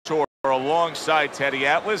Berto alongside Teddy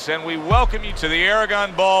Atlas, and we welcome you to the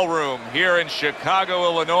Aragon Ballroom here in Chicago,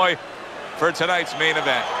 Illinois, for tonight's main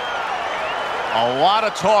event. A lot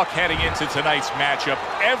of talk heading into tonight's matchup.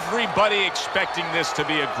 Everybody expecting this to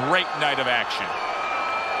be a great night of action.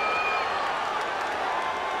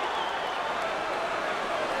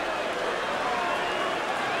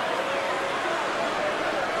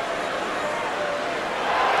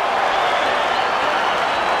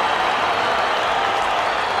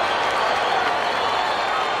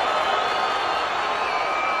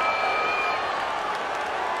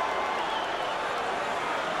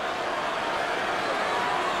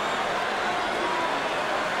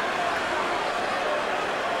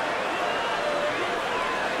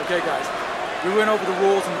 Okay, guys, we went over the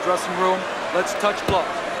rules in the dressing room. Let's touch gloves.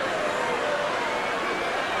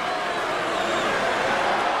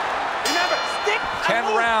 Remember, stick.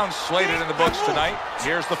 10 rounds slated in the books tonight.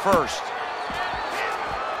 Here's the first.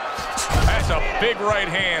 That's a big right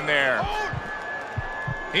hand there.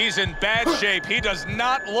 He's in bad shape. He does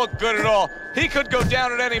not look good at all. He could go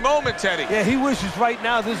down at any moment, Teddy. Yeah, he wishes right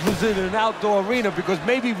now this was in an outdoor arena because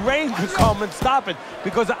maybe rain could come and stop it,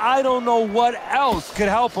 because I don't know what else could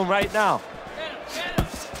help him right now.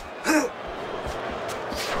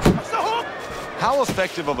 How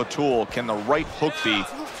effective of a tool can the right hook be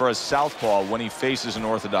for a southpaw when he faces an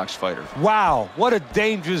orthodox fighter? Wow, what a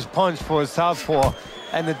dangerous punch for a southpaw.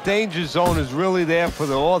 And the danger zone is really there for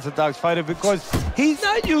the orthodox fighter because he's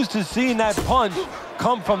not used to seeing that punch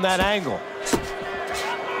come from that angle.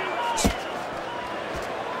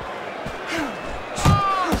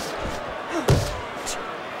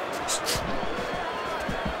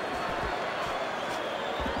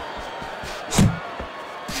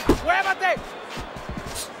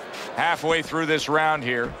 Halfway through this round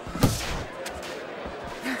here.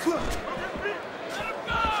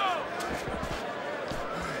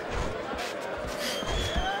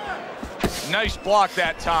 Nice block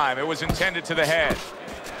that time. It was intended to the head.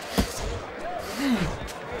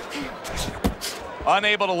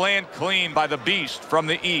 Unable to land clean by the beast from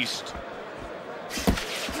the east.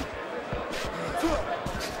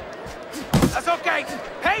 That's okay.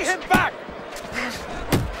 Pay him back.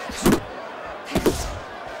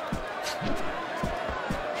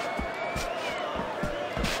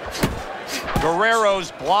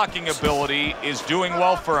 Guerrero's blocking ability is doing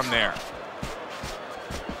well for him there.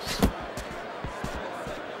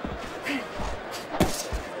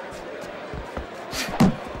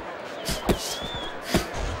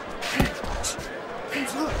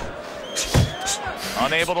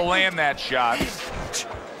 Unable to land that shot.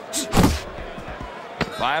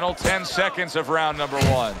 Final 10 seconds of round number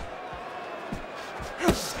one.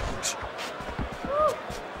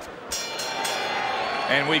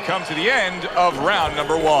 And we come to the end of round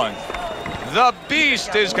number one. The Beast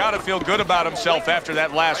has got to feel good about himself after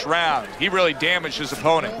that last round. He really damaged his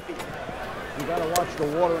opponent. You gotta watch the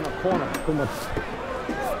water in the corner. Too much.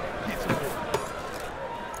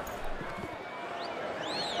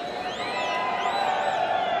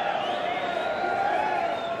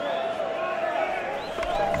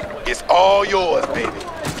 It's all yours, baby.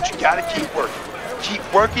 But you gotta keep working.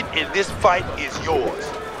 Keep working, and this fight is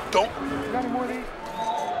yours. Don't. You got any more of these?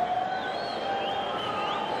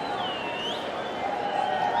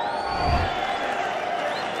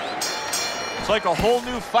 It's like a whole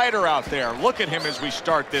new fighter out there. Look at him as we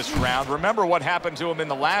start this round. Remember what happened to him in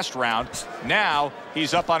the last round. Now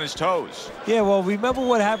he's up on his toes. Yeah, well, remember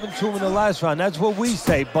what happened to him in the last round. That's what we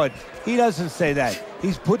say, but he doesn't say that.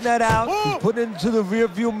 He's putting that out. He's putting it into the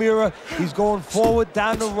rearview mirror. He's going forward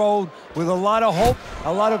down the road with a lot of hope,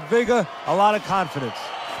 a lot of vigor, a lot of confidence.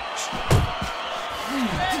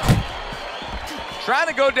 Trying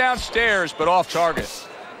to go downstairs, but off target.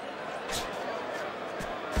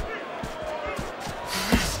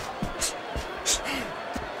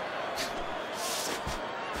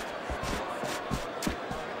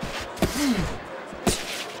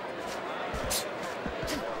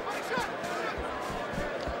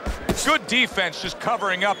 Good defense, just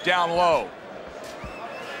covering up down low.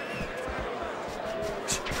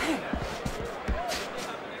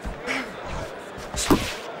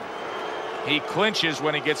 He clinches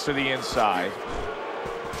when he gets to the inside.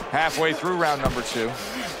 Halfway through round number two.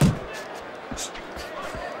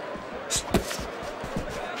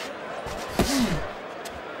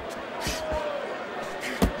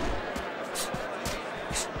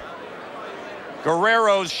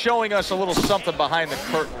 Guerrero's showing us a little something behind the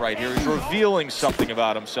curtain right here. He's revealing something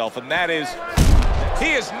about himself, and that is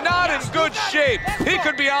he is not in good shape. He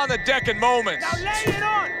could be on the deck in moments. Now lay it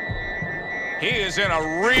on. He is in a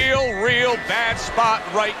real bad spot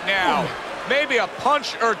right now. Maybe a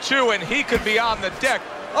punch or two, and he could be on the deck.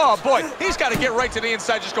 Oh, boy, he's got to get right to the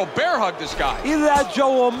inside, just go bear hug this guy. Either that,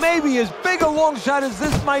 Joe, or maybe as big a long shot as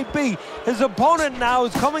this might be, his opponent now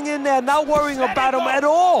is coming in there not worrying about him at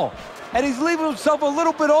all. And he's leaving himself a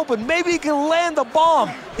little bit open. Maybe he can land a bomb.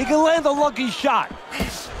 He can land a lucky shot.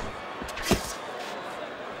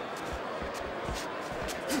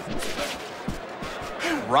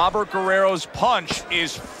 Robert Guerrero's punch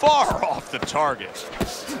is far off the target.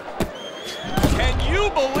 Can you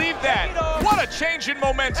believe that? What a change in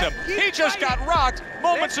momentum. He just got rocked.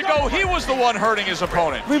 Moments ago, he was the one hurting his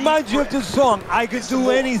opponent. Reminds you of this song, I can do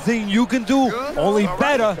anything you can do, only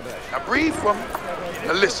better. Now breathe from me.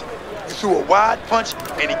 Now listen, you threw a wide punch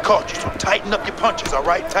and he caught you, so tighten up your punches, all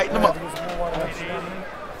right? Tighten them up.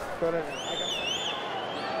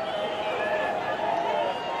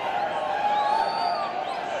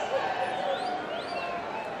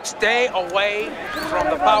 Stay away from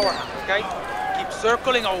the power, okay? Keep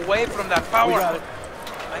circling away from that power.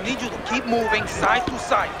 I need you to keep moving side to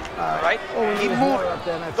side, all right? Keep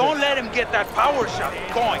moving. Don't let him get that power shot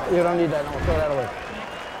going. You don't need that, no, throw that away.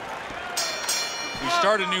 We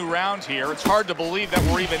start a new round here. It's hard to believe that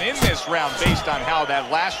we're even in this round based on how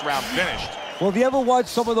that last round finished. Well, if you ever watch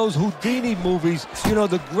some of those Houdini movies, you know,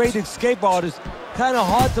 the great escape artist, kind of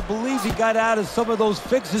hard to believe he got out of some of those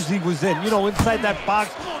fixes he was in. You know, inside that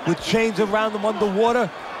box with chains around him underwater.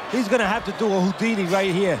 He's going to have to do a Houdini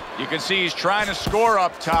right here. You can see he's trying to score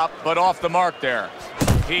up top, but off the mark there.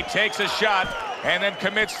 He takes a shot and then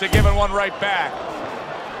commits to giving one right back.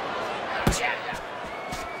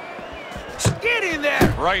 Get in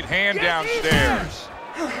there! Right hand downstairs.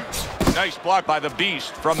 Nice block by the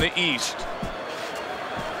Beast from the east.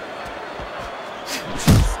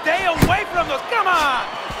 Stay away from the... Come on!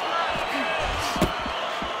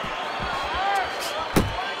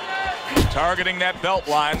 Targeting that belt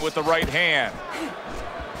line with the right hand.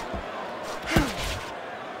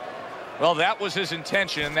 Well, that was his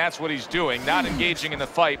intention, and that's what he's doing. Not engaging in the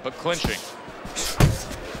fight, but clinching.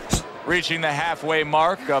 Reaching the halfway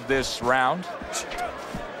mark of this round.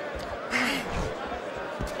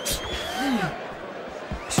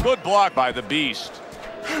 Good block by the Beast.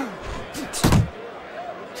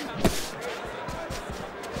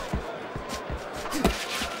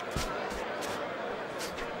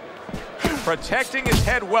 Protecting his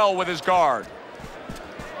head well with his guard.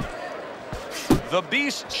 The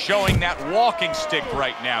Beast showing that walking stick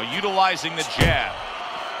right now, utilizing the jab.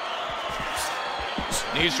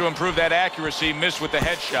 Needs to improve that accuracy, missed with the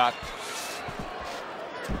headshot.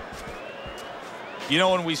 You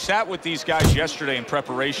know, when we sat with these guys yesterday in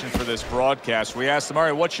preparation for this broadcast, we asked them, all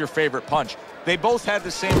right, what's your favorite punch? They both had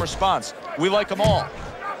the same response. We like them all.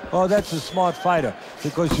 Oh, that's a smart fighter,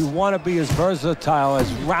 because you want to be as versatile,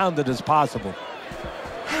 as rounded as possible.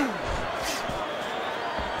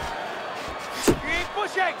 Keep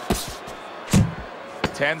pushing!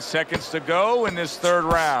 10 seconds to go in this third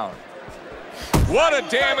round. What a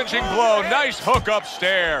damaging blow. Nice hook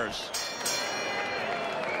upstairs.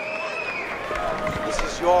 This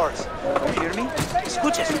is yours. You hear me?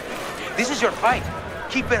 Escuches. This is your fight.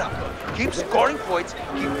 Keep it up. Keep scoring points.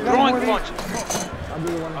 Keep throwing punches. You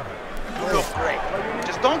look great.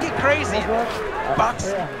 Just don't get crazy.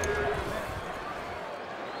 Box.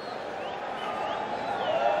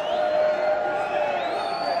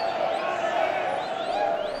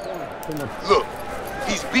 Look,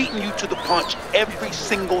 he's beating you to the punch every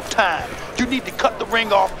single time. You need to cut the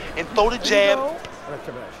ring off and throw the jab.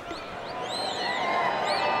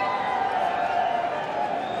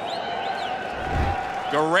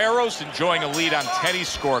 Guerrero's enjoying a lead on Teddy's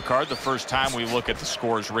scorecard, the first time we look at the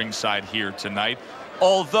scores ringside here tonight.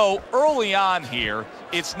 Although early on here,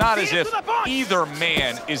 it's not as if either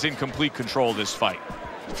man is in complete control of this fight.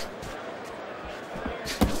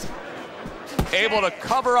 Able to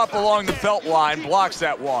cover up along the belt line, blocks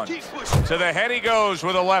that one. To the head he goes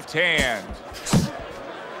with a left hand.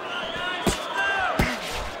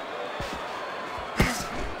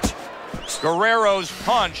 Guerrero's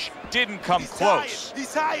punch didn't come close.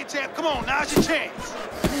 He's tired, champ. Come on, now's your chance.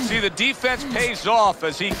 See, the defense pays off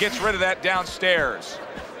as he gets rid of that downstairs.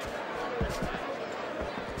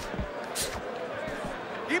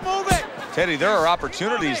 Keep moving. Teddy, there are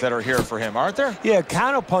opportunities that are here for him, aren't there? Yeah,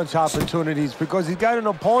 counterpunch opportunities, because he's got an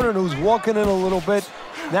opponent who's walking in a little bit.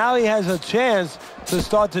 Now he has a chance to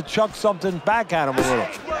start to chuck something back at him a little.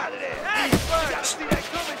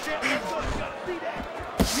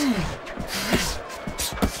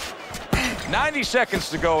 90 seconds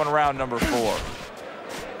to go in round number 4.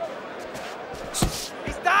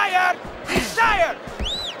 He's tired. He's tired.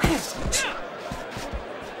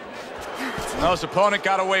 Well, his opponent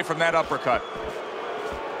got away from that uppercut.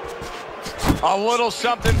 A little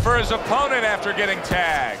something for his opponent after getting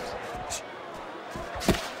tagged.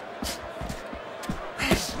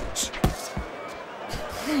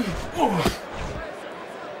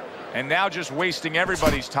 And now just wasting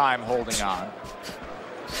everybody's time holding on.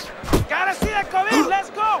 Gotta see that come in.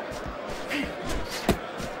 Let's go.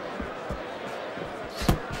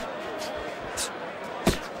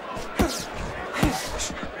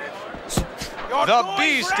 The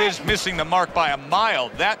Beast is missing the mark by a mile.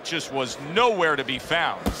 That just was nowhere to be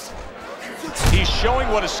found. He's showing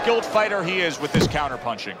what a skilled fighter he is with this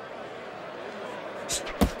counterpunching.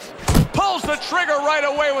 Pulls the trigger right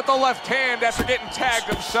away with the left hand after getting tagged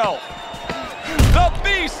himself. The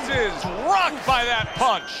Beast is rocked by that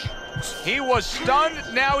punch. He was stunned,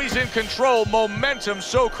 now he's in control. Momentum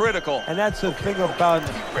so critical. And that's the thing about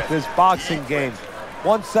this boxing game.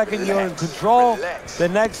 1 second you're in control, the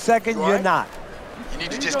next second you're not. You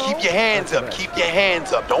need to just keep your hands up. Keep your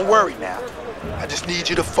hands up. Don't worry now. I just need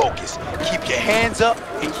you to focus. Keep your hands up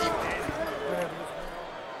and keep...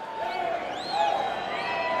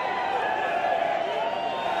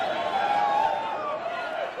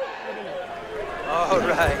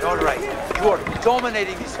 All right. You are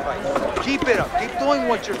dominating this fight. Keep it up. Keep doing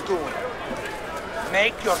what you're doing.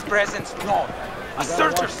 Make your presence known.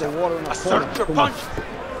 Assert yourself. Assert your punches.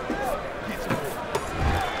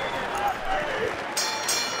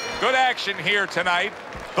 Good action here tonight.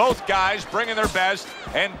 Both guys bringing their best,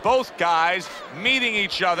 and both guys meeting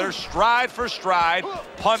each other stride for stride,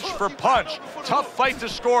 punch for punch. Tough fight to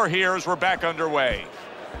score here as we're back underway.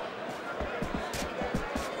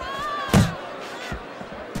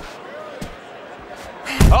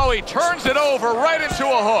 Oh, he turns it over right into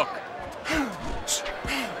a hook.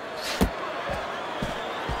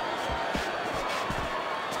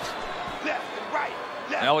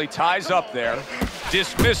 Now he ties up there,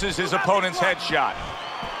 dismisses his opponent's headshot.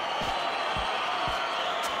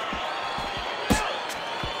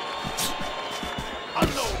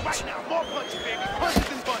 Right now, more punches, baby.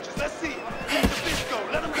 Punches and bunches. Let's see it. Let the fist go.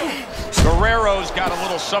 Let him go. Guerrero's got a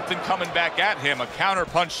little something coming back at him. A counter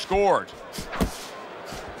punch scored.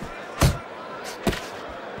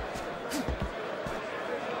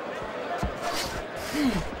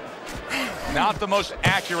 Not the most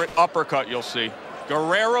accurate uppercut you'll see.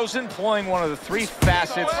 Guerrero's employing one of the 3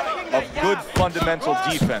 facets of good fundamental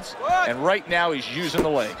defense. And right now he's using the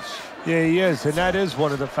legs. Yeah, he is, and that is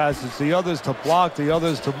one of the facets. The other's to block, the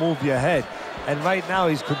other's to move your head. And right now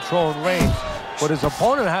he's controlling range. What his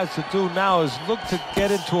opponent has to do now is look to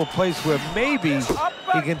get into a place where maybe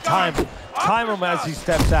he can time him as he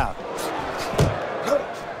steps out.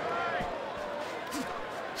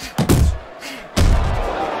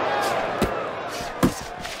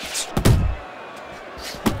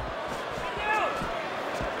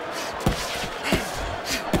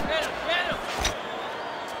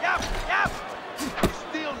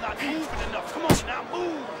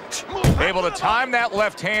 Able to time that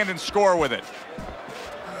left hand and score with it.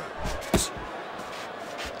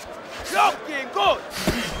 Looking good.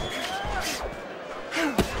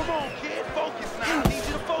 Come on, kid. Focus now. I need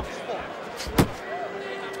you to focus for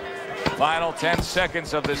me. Final 10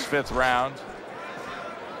 seconds of this 5th round.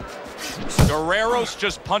 Guerrero's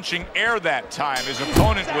just punching air that time. His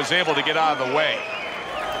opponent was able to get out of the way.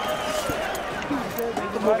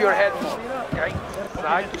 Move your head more, okay?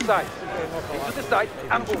 Side to side. To the side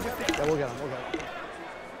and move. Yeah, we'll get him.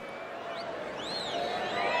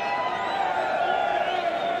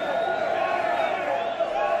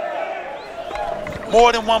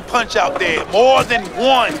 More than one punch out there. More than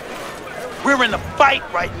one. We're in a fight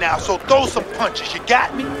right now, so throw some punches. You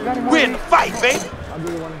got me? We're in the fight, baby. I'll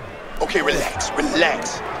do one. Okay, relax.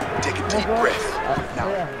 Take a deep breath.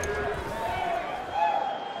 Now.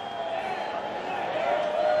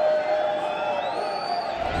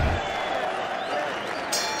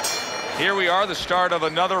 Here we are, the start of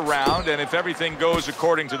another round, and if everything goes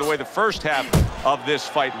according to the way the first half of this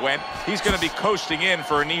fight went, he's going to be coasting in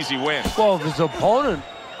for an easy win. Well, if his opponent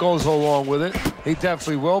goes along with it, he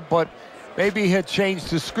definitely will, but maybe he'll change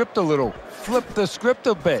the script a little, flip the script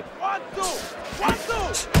a bit. 1, 2, 1,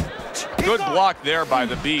 2. Good block there by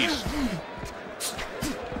the Beast.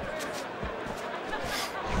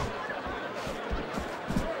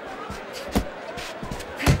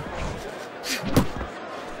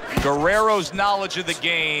 Guerrero's knowledge of the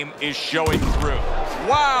game is showing through.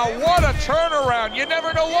 Wow, what a turnaround. You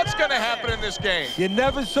never know what's going to happen in this game. You're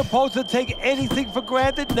never supposed to take anything for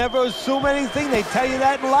granted, never assume anything. They tell you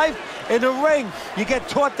that in life. In the ring, you get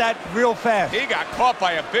taught that real fast. He got caught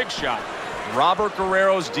by a big shot. Robert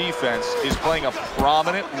Guerrero's defense is playing a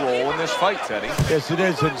prominent role in this fight, Teddy. Yes, it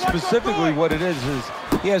is, and specifically what it is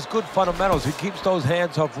he has good fundamentals. He keeps those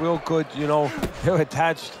hands up real good, you know. They're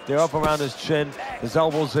attached, they're up around his chin, his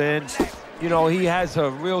elbows in. You know, he has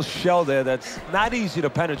a real shell there that's not easy to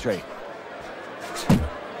penetrate.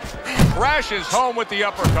 Crashes home with the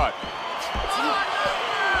uppercut.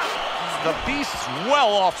 The Beast's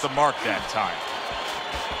well off the mark that time.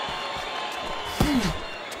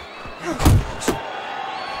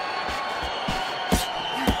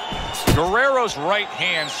 Guerrero's right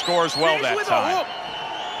hand scores well that time.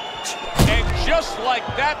 And just like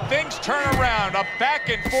that, things turn around. A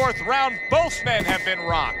back-and-forth round. Both men have been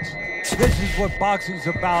rocked. This is what boxing's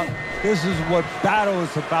about. This is what battle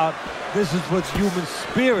is about. This is what human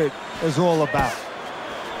spirit is all about.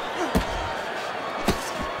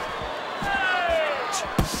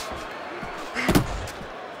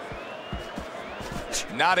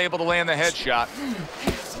 Not able to land the headshot.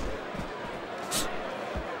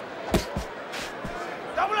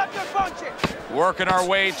 Double up your punches. Working our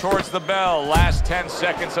way towards the bell. Last 10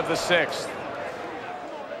 seconds of the 6th.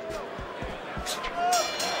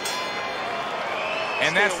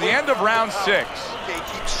 And that's the end of round 6.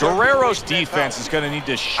 Guerrero's defense is going to need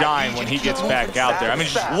to shine when he gets back out there. I mean,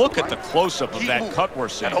 just look at the close-up of that cut we're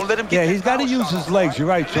seeing. Yeah, he's got to use his legs. You're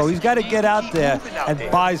right, Joe. He's got to get out there and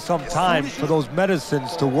buy some time for those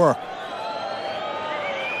medicines to work.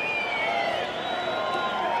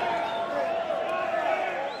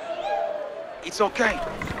 It's okay.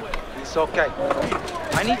 It's okay.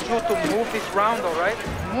 I need you to move this round, all right?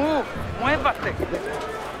 Move. Muévate.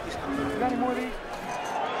 You got any more of these?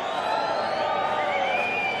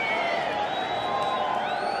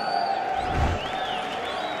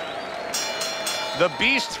 The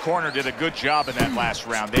Beast's corner did a good job in that last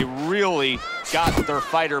round. They really got their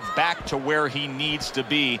fighter back to where he needs to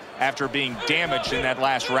be after being damaged in that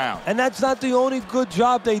last round. And that's not the only good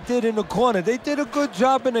job they did in the corner. They did a good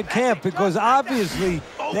job in the camp because obviously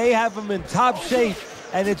they have him in top shape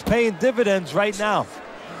and it's paying dividends right now.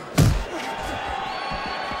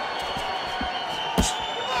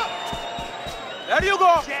 There you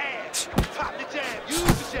go. Jab. Pop the jab. Use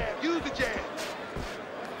the jab. Use the jab.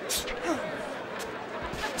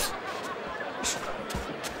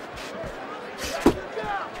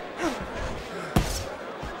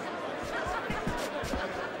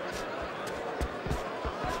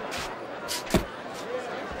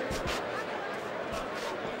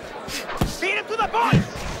 Beat him to the point.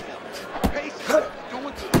 Pace it. Doing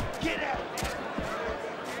good. Get out.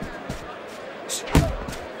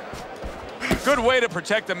 Good way to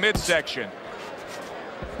protect the midsection.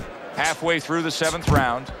 Halfway through the 7th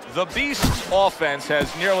round, the Beast's offense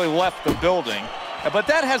has nearly left the building, but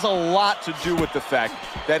that has a lot to do with the fact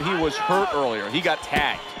that he was hurt earlier. He got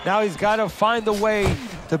tagged. Now he's got to find a way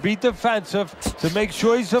to be defensive, to make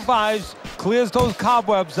sure he survives, clears those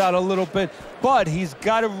cobwebs out a little bit, but he's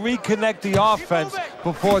got to reconnect the offense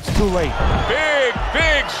before it's too late. Big,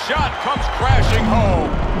 big shot comes crashing home.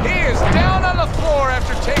 He is down on the floor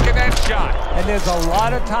after taking that shot. And there's a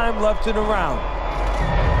lot of time left in the round.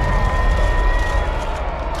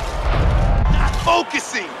 Not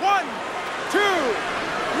focusing. 1, 2, 3,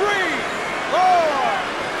 4,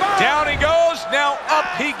 5. Down he goes, now up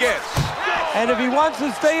he gets. And if he wants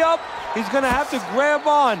to stay up, he's going to have to grab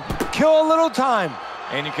on, kill a little time.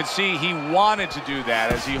 And you can see he wanted to do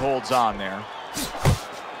that as he holds on there.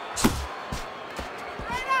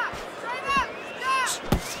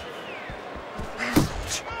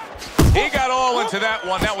 He got all into that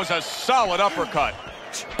one. That was a solid uppercut.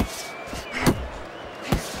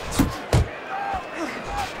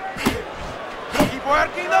 Keep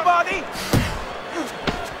working the body.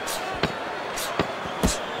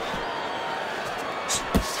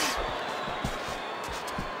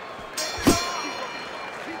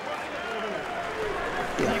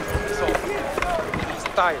 He's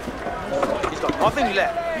tired. He's got nothing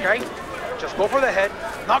left, okay? Just go for the head,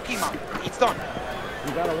 knock him out. It's done.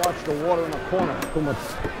 You gotta watch the water in the corner. Too much.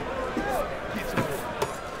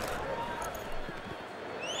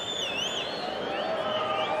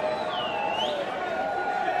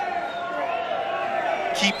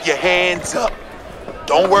 Keep your hands up.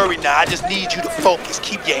 Don't worry now. I just need you to focus.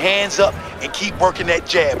 Keep your hands up and keep working that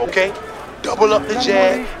jab, okay? Double up the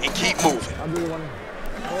jab and keep moving. I'll do one.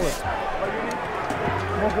 Hold it.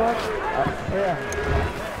 More blood? Yeah.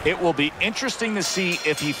 It will be interesting to see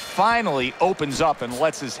if he finally opens up and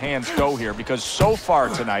lets his hands go here, because so far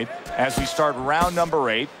tonight, as we start round number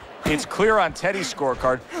 8, it's clear on Teddy's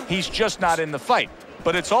scorecard he's just not in the fight.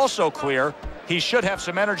 But it's also clear he should have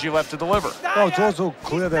some energy left to deliver. Oh, it's also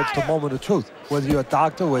clear that it's the moment of truth. Whether you're a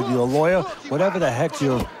doctor, whether you're a lawyer, whatever the heck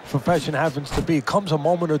your profession happens to be, comes a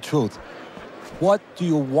moment of truth. What do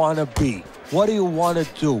you want to be? What do you want to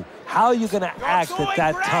do? How are you going to act at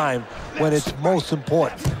that time when it's most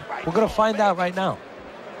important? We're going to find out right now.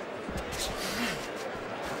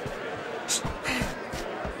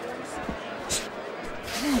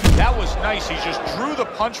 That was nice. He just drew the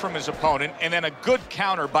punch from his opponent, and then a good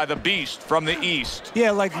counter by the Beast from the East.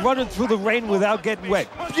 Yeah, like running through the rain without getting wet.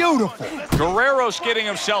 Beautiful. Guerrero's getting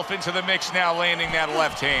himself into the mix now, landing that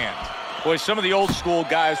left hand. Boy, some of the old school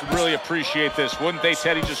guys would really appreciate this, wouldn't they,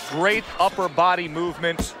 Teddy? Just great upper body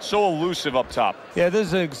movement, so elusive up top. Yeah, this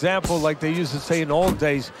is an example like they used to say in the old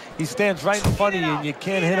days. He stands right in front of you, and you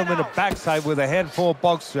can't hit him in the backside with a handful of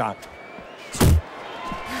buckshot.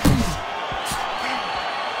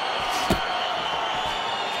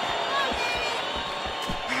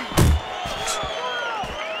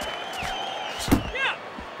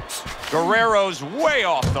 Guerrero's way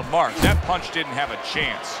off the mark. That punch didn't have a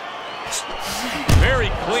chance. Very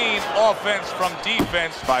clean offense from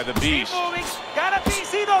defense by the Beast.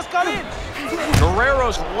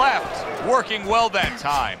 Guerrero's left working well that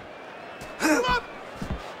time.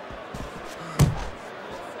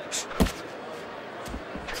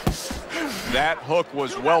 That hook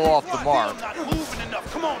was well off the mark. Not moving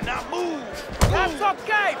enough. Come on, now move. That's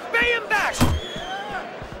okay. Pay him back.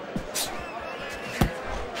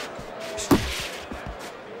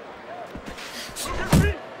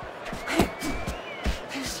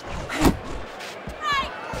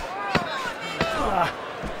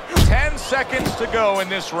 Seconds to go in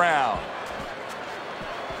this round.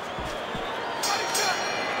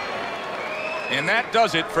 And that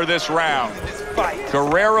does it for this round.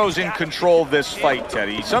 Guerrero's in control of this fight,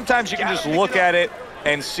 Teddy. Sometimes you can just look at it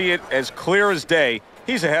and see it as clear as day.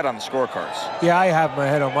 He's ahead on the scorecards. Yeah, I have my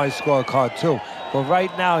head on my scorecard too. But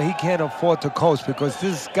right now, he can't afford to coast because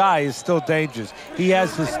this guy is still dangerous. He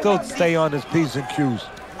has to still stay on his P's and Q's.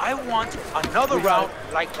 I want another round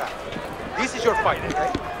like that. This is your fight, okay?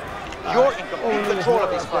 You're in complete control of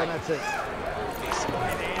this fight. That's it.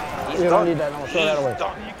 He's You done. don't need that. No, throw that away. He's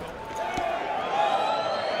done.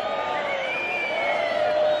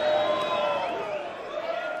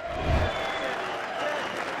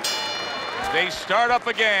 They start up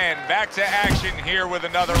again. Back to action here with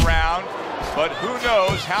another round. But who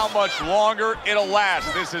knows how much longer it'll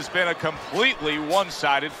last. This has been a completely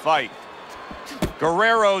one-sided fight.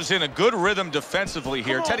 Guerrero's in a good rhythm defensively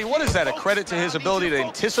here. Teddy, what is that, a credit to his ability to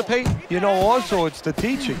anticipate? You know, also, it's the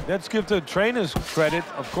teaching. Let's give the trainers credit.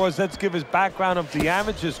 Of course, let's give his background of the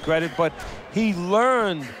amateurs credit, but he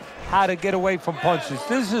learned how to get away from punches.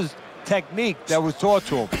 This is technique that was taught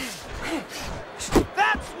to him.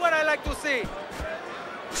 That's what I like to see.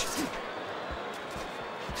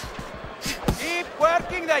 Keep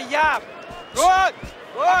working the jab. Good.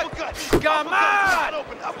 Good. Uppercut. Come on. Wide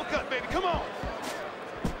open. Uppercut, baby. Come on.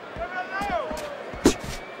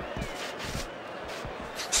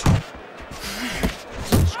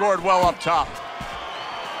 Scored well up top. Come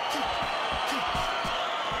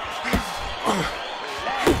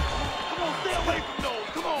on, stay away from those.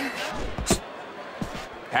 Come on.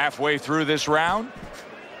 Halfway through this round.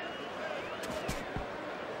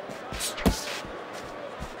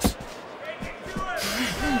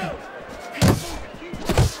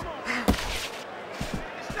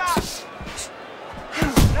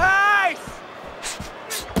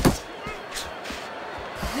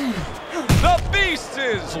 The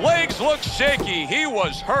Beast's legs look shaky. He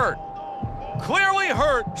was hurt. Clearly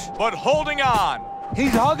hurt, but holding on.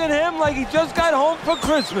 He's hugging him like he just got home for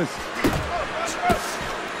Christmas.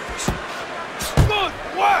 Good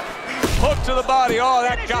work. Hook to the body. Oh,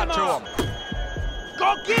 that got to him.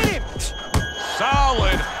 Go get him.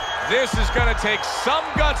 Solid. This is going to take some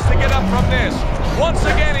guts to get up from this. Once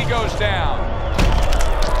again, he goes down.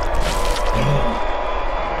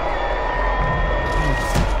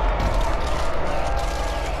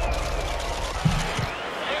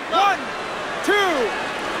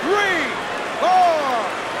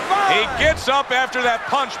 He gets up after that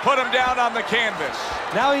punch, put him down on the canvas.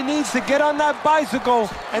 Now he needs to get on that bicycle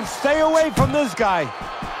and stay away from this guy.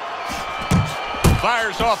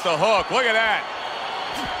 Fires off the hook. Look at that.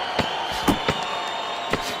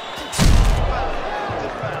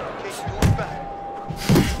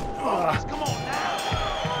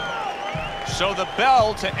 So the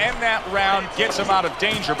bell to end that round gets him out of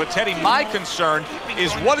danger. But, Teddy, my concern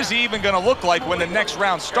is what is he even going to look like when the next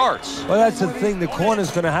round starts? Well, that's the thing. The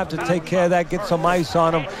corner's going to have to take care of that, get some ice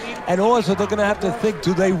on him. And also, they're going to have to think,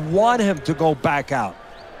 do they want him to go back out?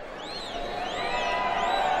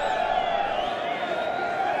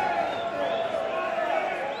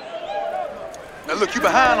 look, you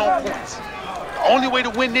behind on points. The only way to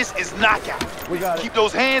win this is knockout. We got it. Keep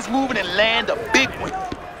those hands moving and land a big win.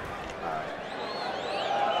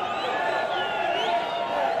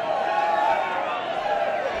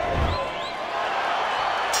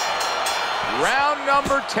 Round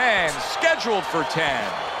number 10, scheduled for 10.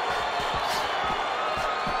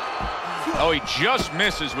 Oh, he just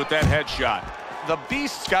misses with that headshot. The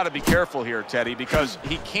Beast's got to be careful here, Teddy, because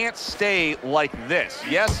he can't stay like this.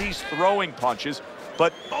 Yes, he's throwing punches,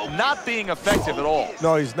 but not being effective at all.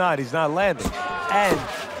 No, he's not. He's not landing. And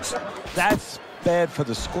that's bad for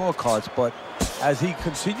the scorecards, but as he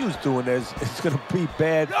continues doing this, it's going to be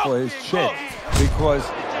bad for his chin because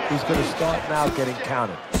he's going to start now getting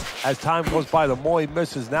counted. As time goes by, the more he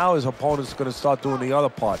misses, now his opponent's going to start doing the other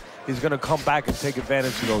part. He's going to come back and take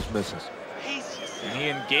advantage of those misses. And he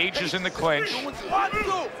engages in the clinch.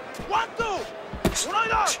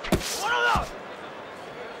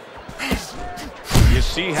 You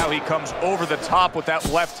see how he comes over the top with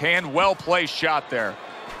that left hand. Well-placed shot there.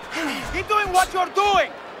 Keep doing what you're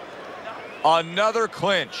doing. Another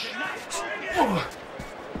clinch.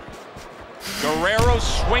 Guerrero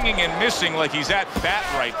swinging and missing like he's at bat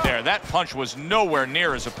right there. That punch was nowhere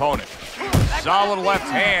near his opponent. Solid left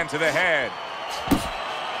hand to the head.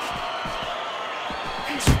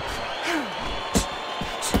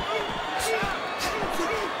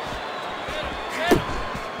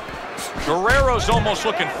 Guerrero's almost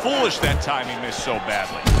looking foolish that time he missed so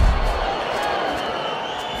badly.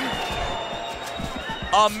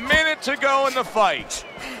 A minute to go in the fight.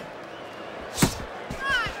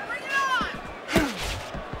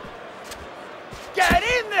 Get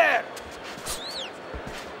in there.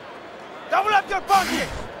 Double up your punches.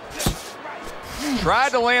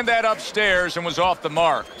 Tried to land that upstairs and was off the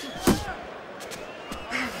mark.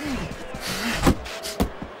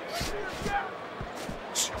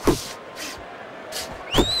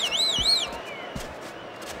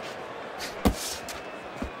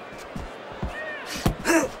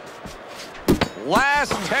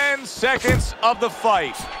 Last 10 seconds of the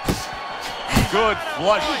fight. Good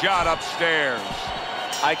flush shot upstairs.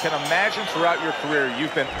 I can imagine throughout your career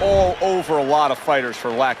you've been all over a lot of fighters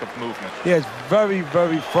for lack of movement. Yeah, it's very,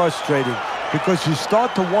 very frustrating because you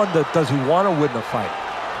start to wonder, does he want to win the fight?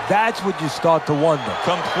 That's what you start to wonder.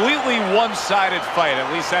 Completely one-sided fight,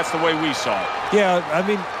 at least that's the way we saw it. Yeah, I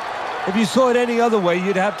mean, if you saw it any other way,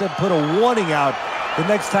 you'd have to put a warning out the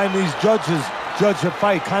next time these judges judge a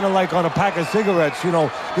fight, kind of like on a pack of cigarettes. You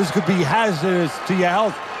know, this could be hazardous to your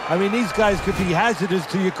health. I mean, these guys could be hazardous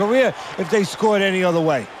to your career if they scored any other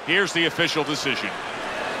way. Here's the official decision.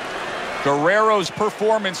 Guerrero's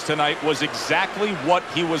performance tonight was exactly what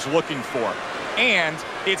he was looking for. And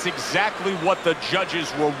it's exactly what the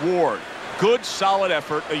judges reward. Good, solid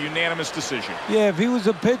effort, a unanimous decision. Yeah, if he was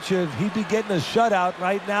a pitcher, he'd be getting a shutout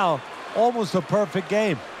right now. Almost a perfect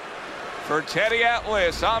game. For Teddy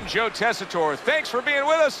Atlas, I'm Joe Tessitore. Thanks for being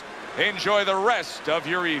with us. Enjoy the rest of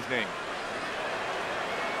your evening.